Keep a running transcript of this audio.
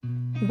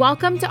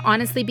Welcome to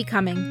Honestly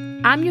Becoming.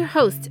 I'm your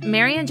host,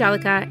 Mary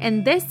Angelica,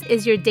 and this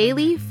is your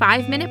daily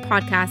 5-minute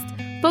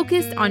podcast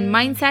focused on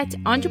mindset,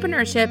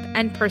 entrepreneurship,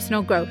 and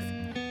personal growth.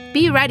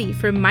 Be ready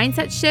for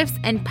mindset shifts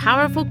and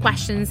powerful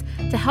questions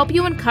to help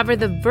you uncover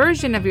the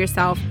version of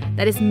yourself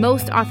that is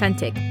most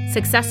authentic,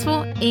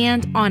 successful,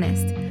 and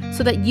honest,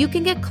 so that you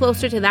can get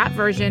closer to that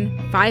version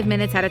 5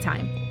 minutes at a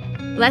time.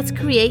 Let's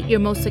create your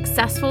most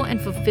successful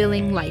and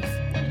fulfilling life.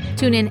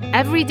 Tune in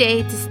every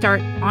day to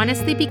start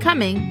honestly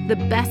becoming the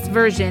best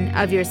version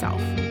of yourself.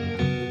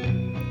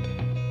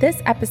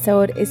 This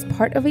episode is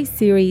part of a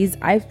series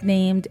I've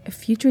named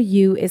Future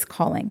You is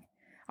Calling,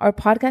 our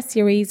podcast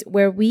series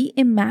where we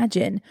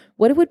imagine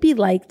what it would be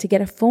like to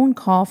get a phone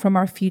call from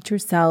our future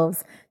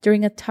selves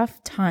during a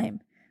tough time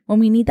when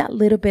we need that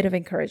little bit of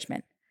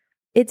encouragement.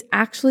 It's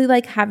actually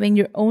like having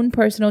your own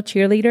personal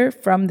cheerleader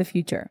from the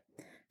future.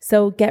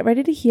 So get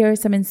ready to hear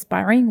some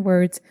inspiring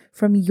words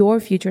from your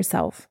future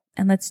self.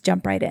 And let's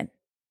jump right in.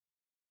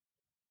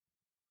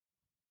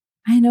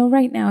 I know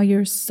right now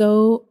you're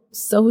so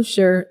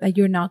sure that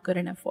you're not good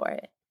enough for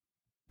it,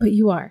 but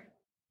you are.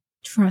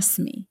 Trust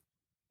me.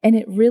 And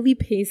it really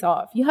pays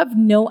off. You have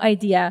no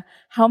idea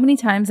how many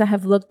times I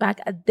have looked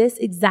back at this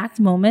exact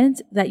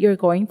moment that you're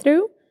going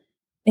through.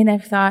 And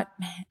I've thought,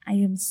 man, I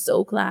am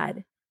so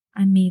glad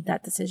I made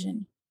that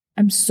decision.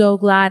 I'm so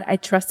glad I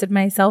trusted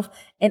myself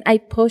and I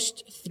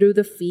pushed through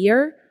the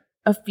fear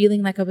of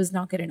feeling like I was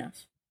not good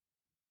enough.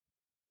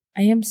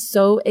 I am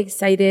so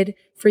excited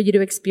for you to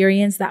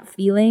experience that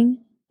feeling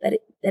that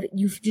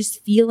you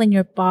just feel in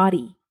your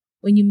body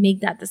when you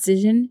make that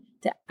decision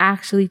to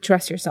actually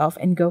trust yourself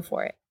and go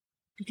for it.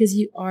 Because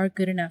you are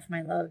good enough,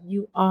 my love.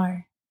 You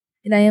are.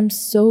 And I am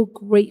so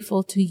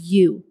grateful to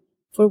you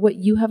for what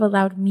you have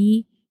allowed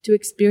me to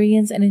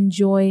experience and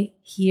enjoy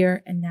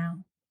here and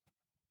now.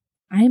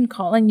 I am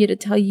calling you to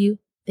tell you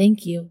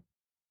thank you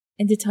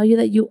and to tell you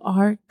that you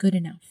are good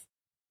enough.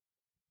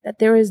 That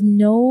there is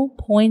no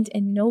point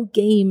and no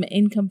game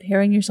in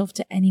comparing yourself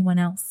to anyone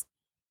else.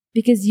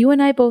 Because you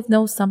and I both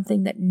know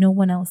something that no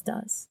one else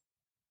does.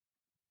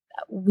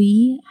 That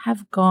we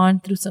have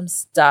gone through some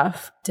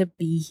stuff to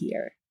be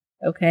here,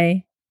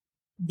 okay?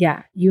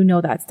 Yeah, you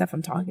know that stuff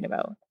I'm talking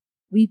about.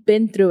 We've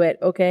been through it,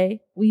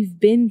 okay? We've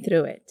been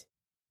through it.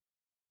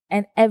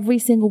 And every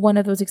single one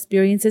of those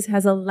experiences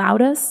has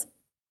allowed us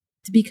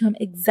to become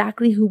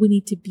exactly who we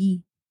need to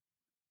be.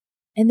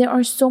 And there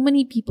are so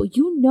many people,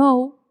 you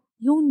know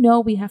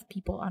we have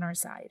people on our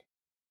side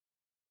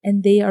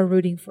and they are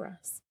rooting for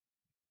us.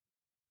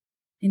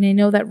 And I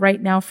know that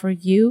right now for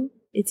you,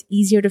 it's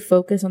easier to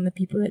focus on the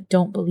people that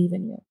don't believe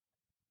in you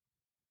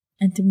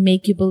and to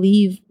make you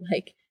believe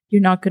like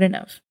you're not good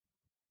enough.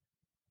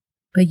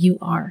 But you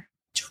are.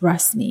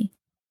 Trust me.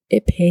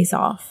 It pays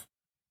off.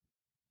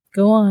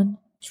 Go on.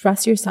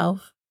 Trust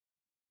yourself.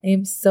 I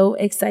am so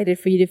excited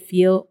for you to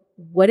feel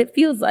what it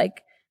feels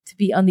like to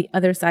be on the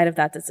other side of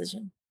that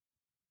decision.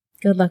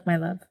 Good luck, my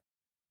love.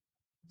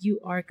 You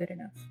are good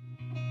enough.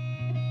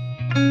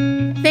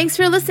 Thanks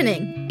for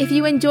listening. If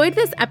you enjoyed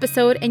this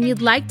episode and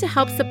you'd like to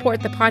help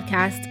support the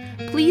podcast,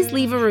 please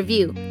leave a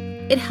review.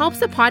 It helps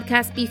the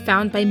podcast be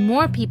found by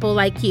more people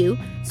like you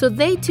so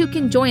they too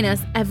can join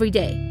us every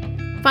day.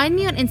 Find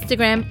me on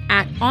Instagram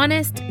at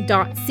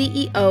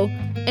honest.ceo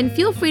and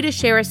feel free to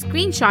share a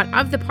screenshot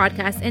of the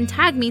podcast and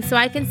tag me so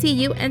I can see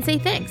you and say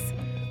thanks.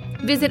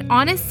 Visit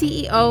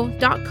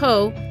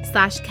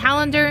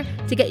honestceo.co/calendar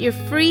to get your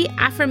free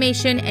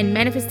affirmation and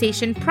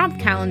manifestation prompt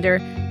calendar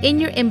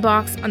in your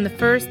inbox on the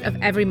first of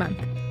every month.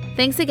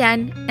 Thanks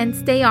again, and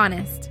stay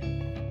honest.